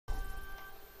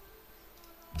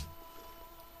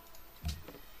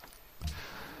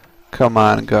Come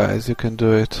on, guys, you can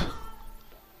do it.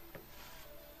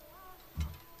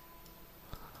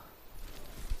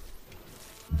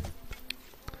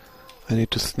 I need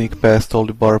to sneak past all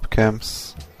the barb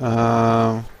camps.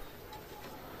 Some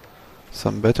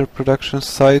better production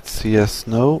sites? Yes,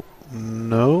 no,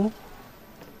 no.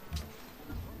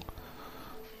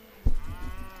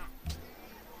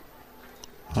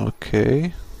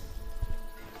 Okay.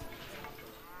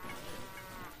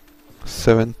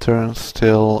 7 turns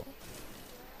still.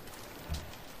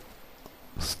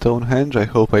 Stonehenge, I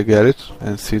hope I get it,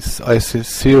 and I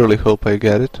sincerely hope I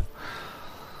get it.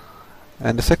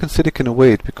 And the second city can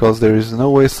wait, because there is no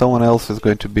way someone else is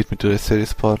going to beat me to the city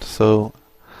spot, so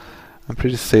I'm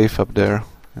pretty safe up there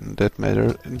in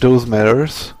those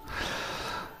matters.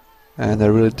 And I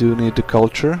really do need the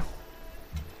culture.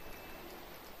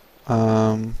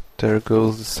 There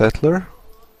goes the settler.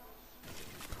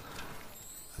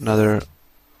 Another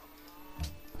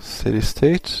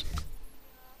city-state.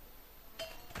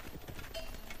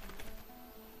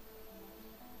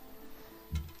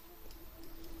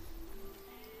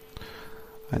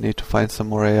 I need to find some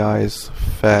more AIs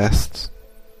fast.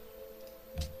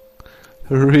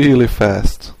 Really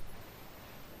fast.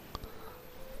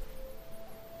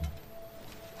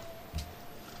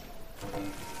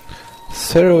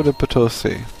 Cerro de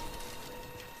Potosi.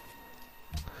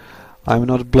 I'm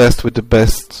not blessed with the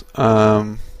best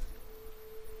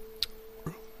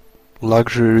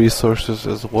luxury resources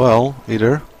as well,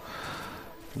 either.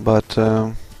 But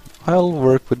I'll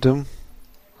work with them.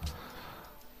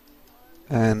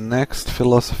 And next,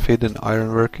 philosophy, then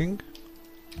ironworking.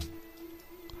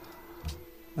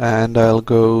 And I'll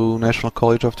go National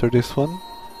College after this one.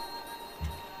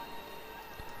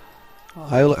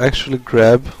 I'll actually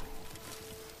grab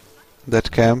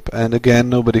that camp, and again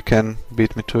nobody can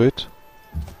beat me to it.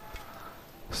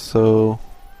 So...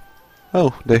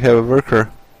 oh, they have a worker.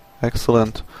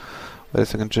 Excellent. Wait a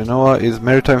second, Genoa is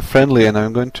maritime friendly, and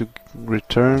I'm going to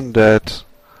return that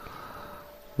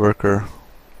worker.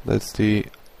 That's the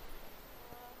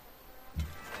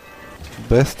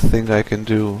best thing I can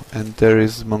do. And there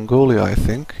is Mongolia, I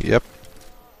think. Yep.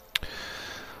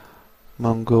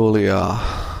 Mongolia.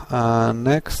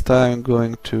 Next I'm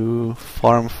going to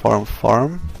farm.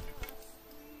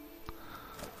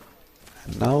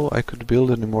 And now I could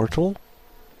build an immortal.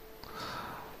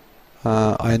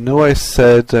 I know I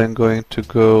said I'm going to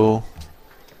go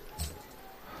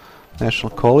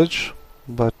National College,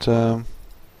 but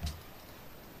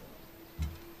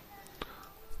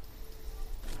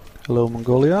hello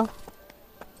Mongolia.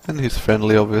 And he's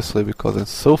friendly obviously because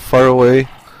it's so far away.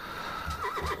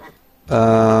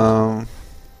 I'll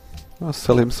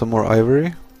sell him some more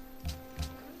ivory.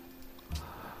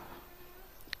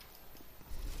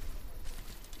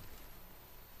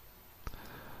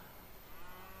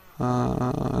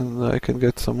 And I can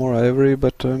get some more ivory,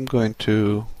 but I'm going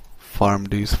to farm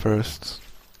these first.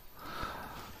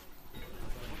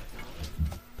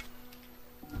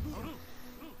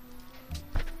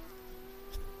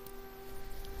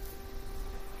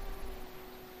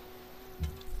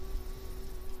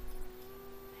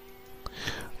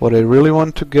 What I really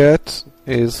want to get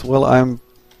is, well, I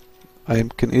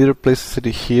can either place a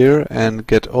city here and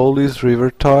get all these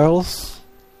river tiles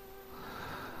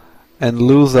and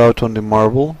lose out on the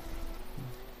marble,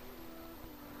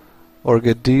 or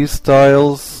get these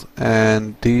tiles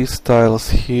and these tiles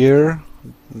here,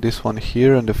 this one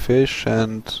here, and the fish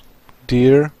and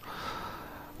deer.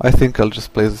 I think I'll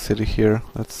just place the city here.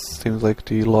 That seems like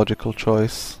the logical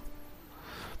choice.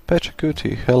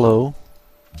 Pachacuti, hello.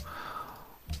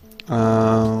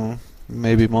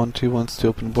 Maybe Monty wants to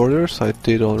open borders. I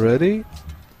did already.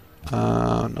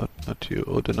 Not you,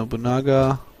 Oda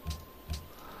Nobunaga.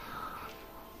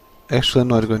 Actually, I'm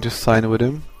not going to sign with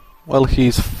him. Well,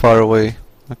 he's far away.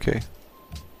 Okay.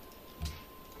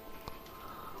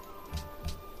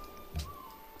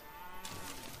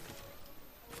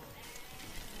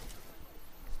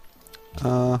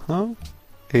 Uh-huh.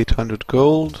 800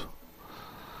 gold.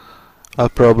 I'll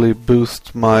probably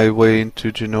boost my way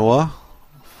into Genoa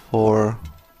for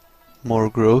more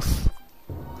growth.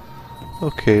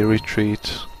 Okay,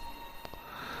 retreat.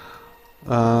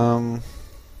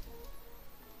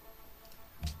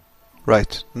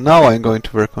 Right, now I'm going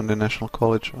to work on the National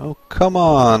College. Oh, come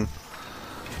on!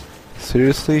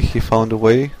 Seriously, he found a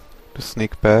way to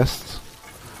sneak past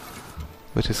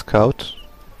with his scout.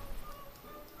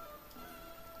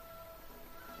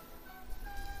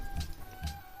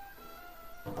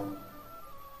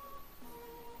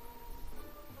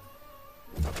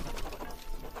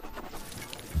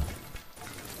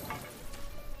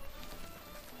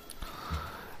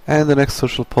 And the next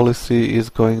social policy is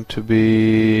going to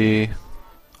be...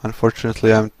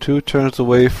 Unfortunately, I'm 2 turns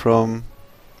away from...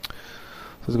 So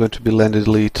it's going to be landed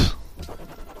elite.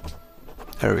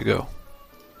 There we go.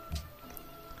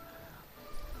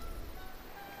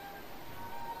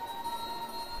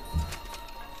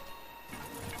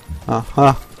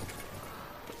 Aha!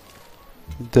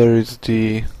 There is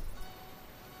the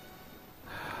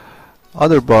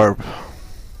other barb.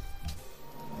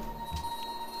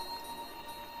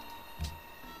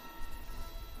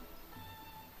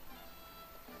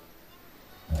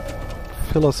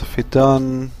 Philosophy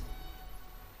done.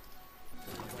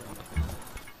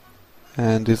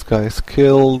 And this guy is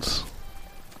killed.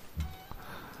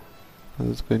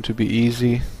 It's going to be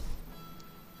easy.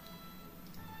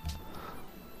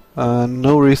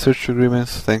 No research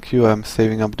agreements, thank you, I'm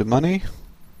saving up the money.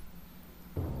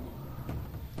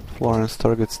 Florence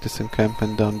targets this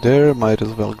encampment down there, might as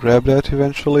well grab that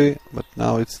eventually, but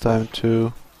now it's time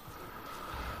to...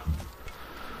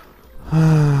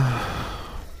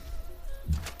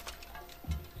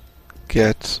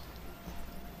 get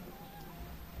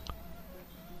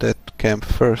that camp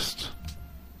first.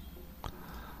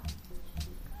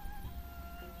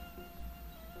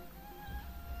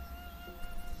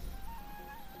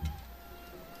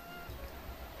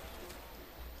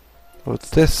 What's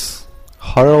this?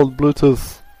 Harald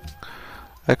Bluetooth.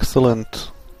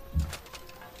 Excellent.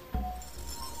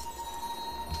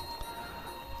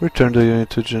 Return the unit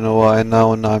to Genoa, and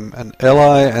now I'm an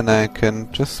ally and I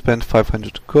can just spend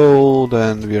 500 gold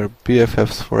and we are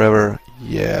BFFs forever.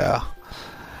 Yeah.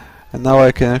 And now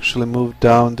I can actually move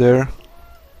down there.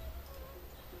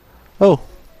 Oh,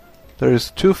 there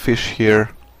is 2 fish here.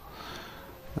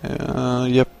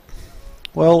 Yep.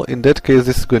 Well, in that case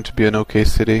this is going to be an okay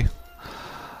city.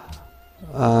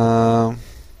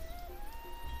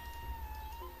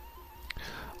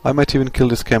 I might even kill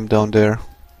this camp down there.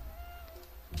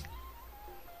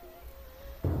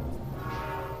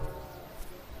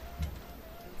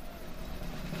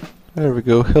 There we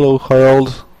go. Hello,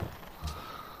 Harald.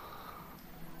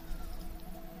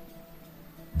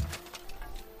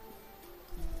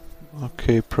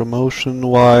 Okay,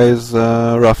 promotion-wise,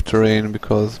 rough terrain,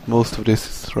 because most of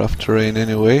this is rough terrain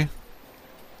anyway.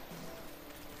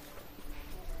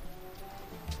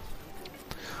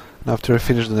 And after I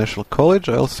finish the National College,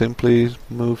 I'll simply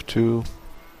move to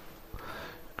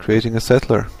creating a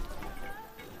settler.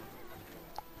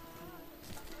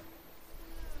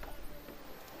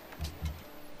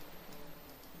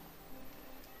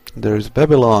 There's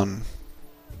Babylon.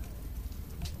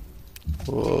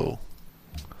 Whoa.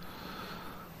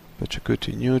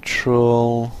 Pachacuti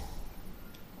neutral.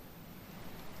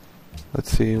 Let's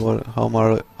see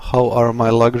how are my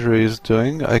luxuries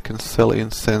doing. I can sell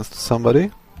incense to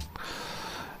somebody.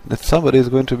 That somebody is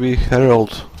going to be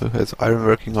Herald, who has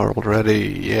ironworking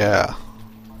already. Yeah,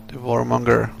 the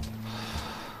warmonger.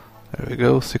 There we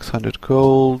go, 600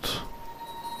 gold.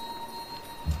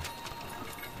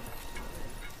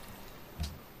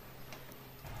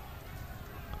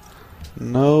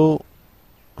 No.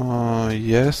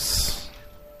 Yes.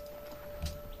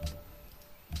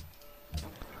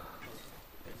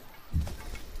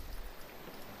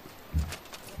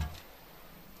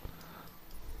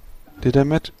 Did I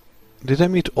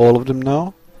meet all of them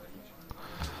now?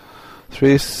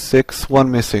 3, 6, 1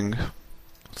 missing.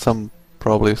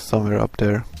 Probably somewhere up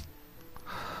there.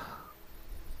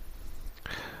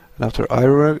 And after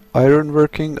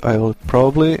ironworking, I will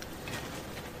probably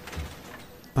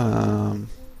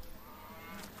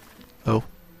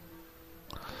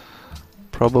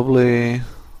probably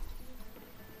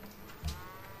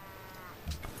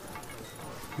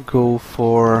go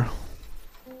for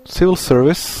civil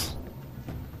service.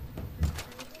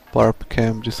 Barb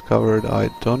camp discovered. I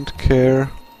don't care.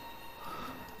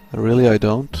 Really, I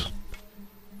don't.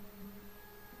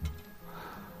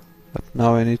 But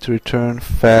now I need to return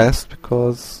fast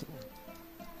because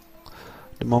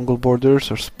the Mongol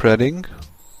borders are spreading.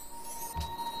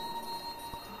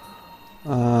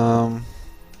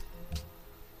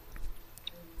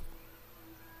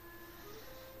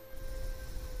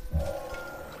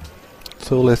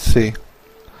 So let's see.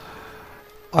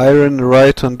 Iron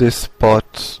right on this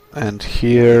spot, and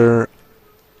here,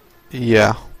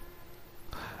 yeah.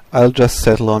 I'll just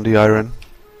settle on the iron.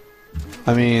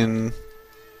 I mean,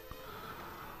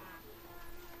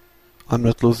 I'm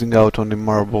not losing out on the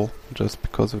marble just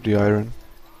because of the iron.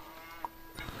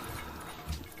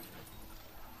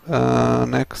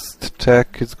 Next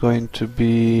tech is going to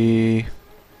be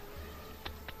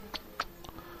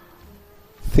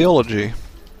theology.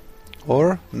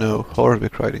 Or, no,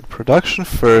 horseback riding. Production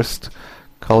first,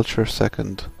 culture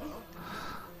second.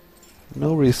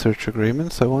 No research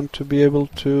agreements. I want to be able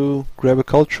to grab a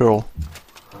cultural.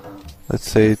 Let's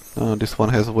say this one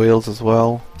has Wales as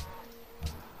well.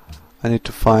 I need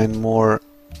to find more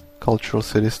cultural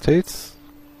city-states.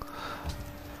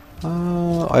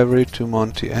 Ivory to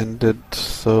Monty ended,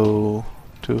 so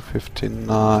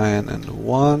 259 and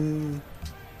 1.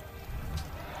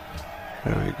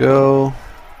 There we go.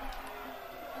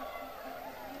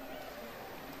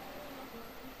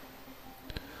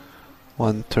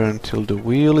 One turn till the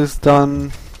wheel is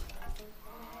done.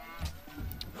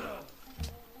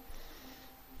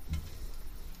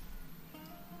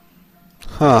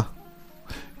 Huh.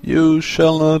 You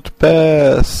shall not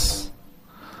pass.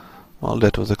 Well,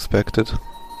 that was expected.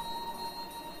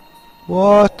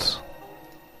 What?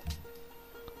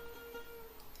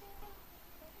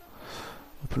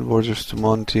 Open borders to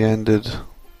Monty ended.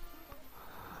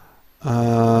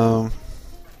 Yeah,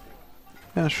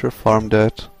 sure, farm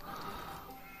that.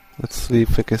 Let's see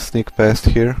if I can sneak past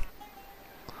here.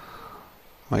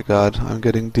 My god, I'm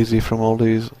getting dizzy from all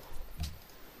these.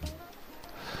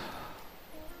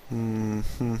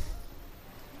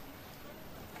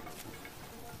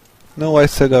 No, I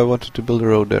said I wanted to build a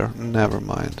road there. Never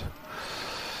mind.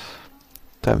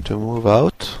 Time to move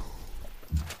out.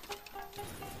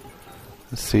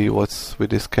 Let's see what's with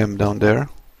this camp down there.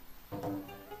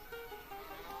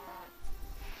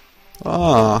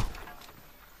 Ah,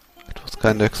 it was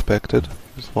kinda expected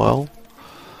as well.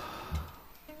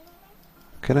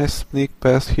 Can I sneak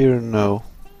past here? No.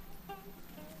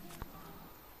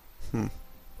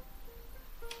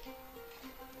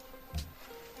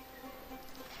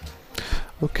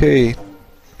 Okay.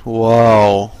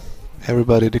 Wow.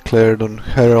 Everybody declared on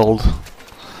Herald.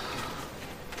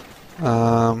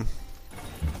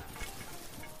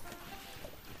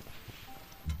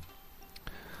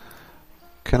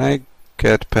 Can I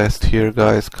get past here,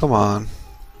 guys? Come on.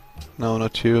 No,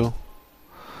 not you.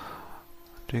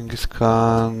 Genghis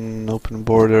Khan, open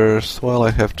borders. Well,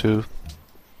 I have to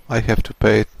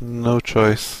pay it. No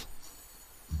choice.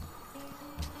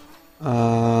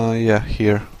 Yeah,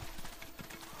 here.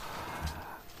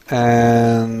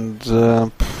 And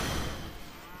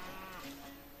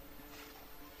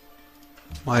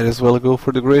might as well go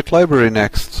for the Great Library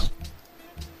next.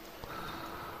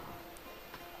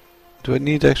 Do I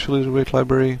need actually the Great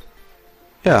Library?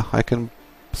 Yeah, I can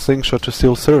slingshot to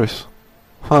Steel Service.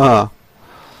 Haha.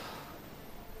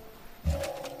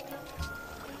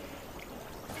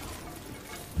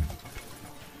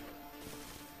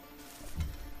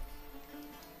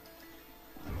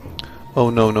 Oh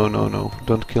no, no, no, no.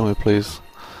 Don't kill me, please.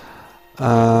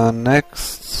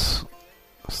 Next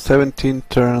 17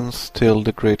 turns till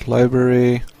the Great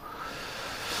Library.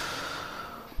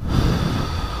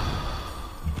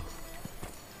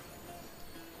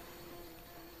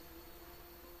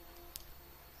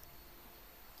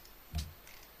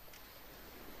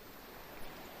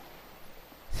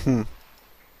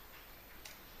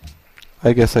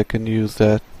 I guess I can use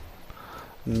that.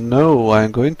 No,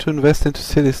 I'm going to invest into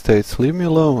city-states. Leave me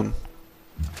alone.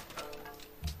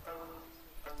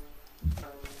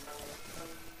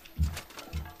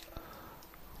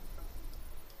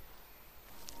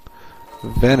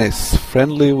 Venice,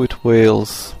 friendly with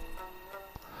Wales.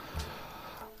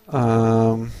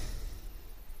 Okay,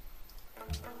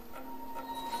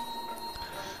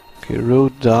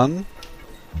 road done.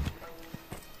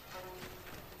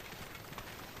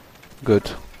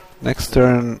 Good. Next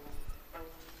turn.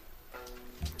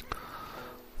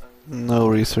 No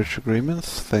research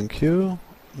agreements, thank you.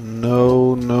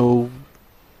 No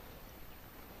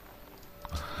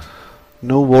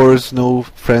wars, no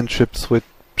friendships with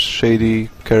shady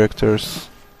characters.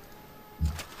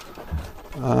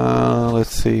 Let's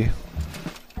see.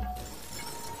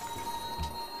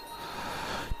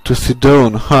 To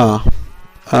Sidon, huh?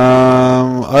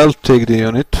 I'll take the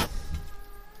unit.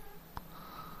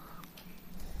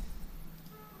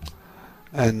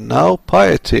 And now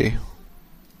piety.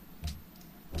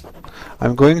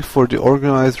 I'm going for the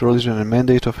organized religion and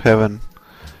mandate of heaven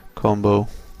combo.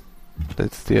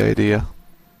 That's the idea.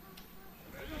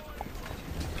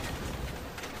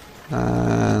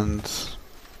 And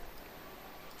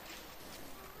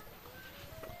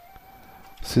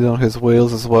Sidon has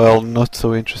Wales as well, not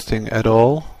so interesting at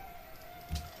all.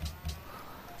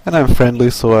 And I'm friendly,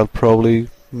 so I'll probably,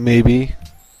 maybe,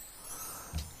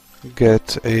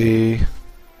 get a...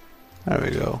 There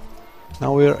we go.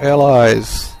 Now we're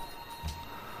allies.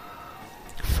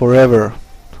 Forever.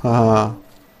 Haha.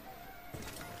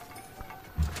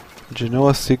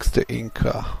 Genoa seeks the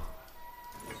Inca.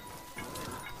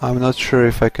 I'm not sure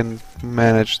if I can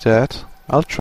manage that. I'll try.